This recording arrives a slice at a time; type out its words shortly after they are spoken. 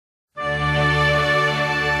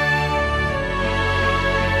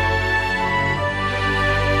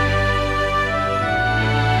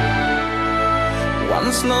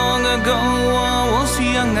Once long ago I was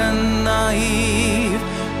young and naive.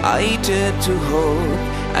 I dared to hope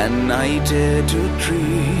and I dared to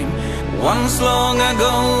dream. Once long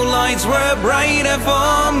ago lights were brighter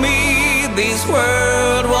for me. This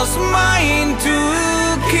world was mine to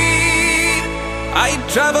keep. I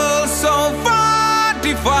traveled so far,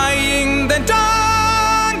 defying the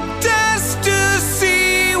dark, just to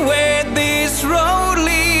see where this road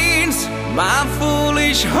leads. My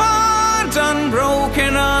foolish heart,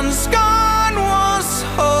 unbroken, unscarred, was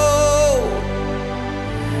whole.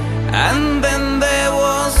 And then there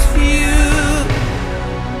was you.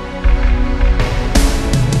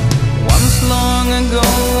 Once long ago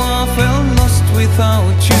I felt lost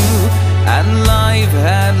without you, and life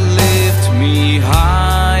had left me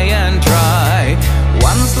high and dry.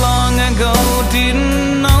 Once long ago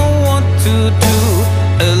didn't know what to do,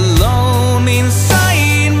 alone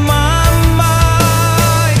inside my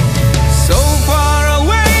mind. So far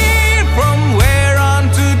away from where I'm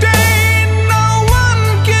today, no one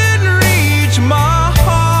could reach my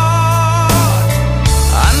heart.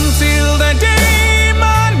 Until the day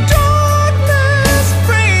my darkness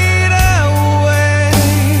fade away,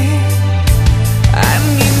 and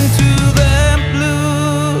into the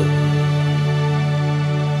blue.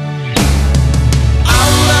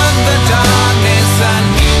 Out of the darkness and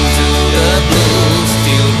into the blue.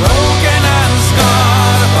 Still broken and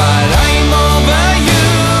scarred, but I'm over you.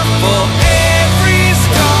 For every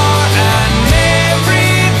scar and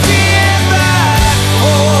every tear that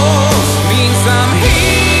falls means I'm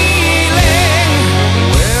healing.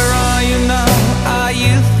 Where are you now? Are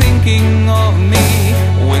you thinking of me?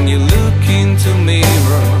 When you look into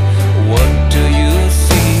mirror, what do you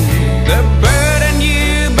see? The burden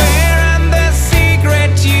you bear and the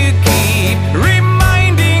secret you keep,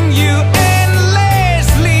 reminding you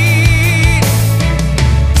endlessly.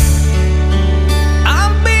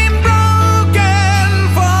 I've been broken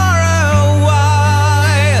for a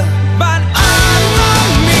while, but I'm not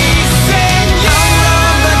missing you. Out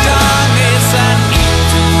of the darkness and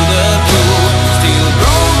into the blue. Still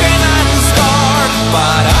broken and scarred,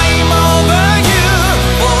 but I'm over you.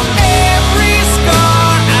 For every scar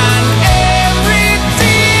and every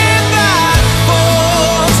tear that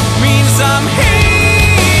falls means I'm healing.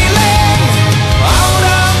 Out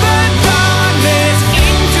of the darkness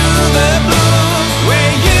into the blue,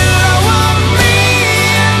 where you want me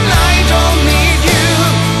and I don't need you.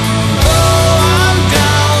 Though I'm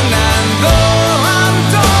down and though I'm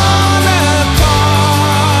torn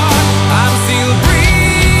apart, I'm still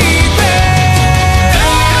breathing.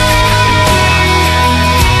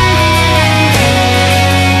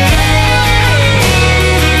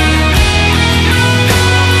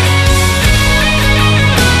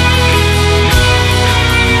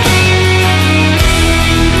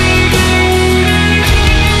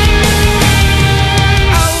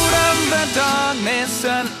 Out of the darkness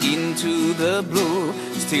and into the blue.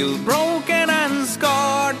 Still broken and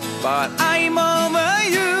scarred, but I'm over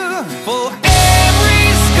you.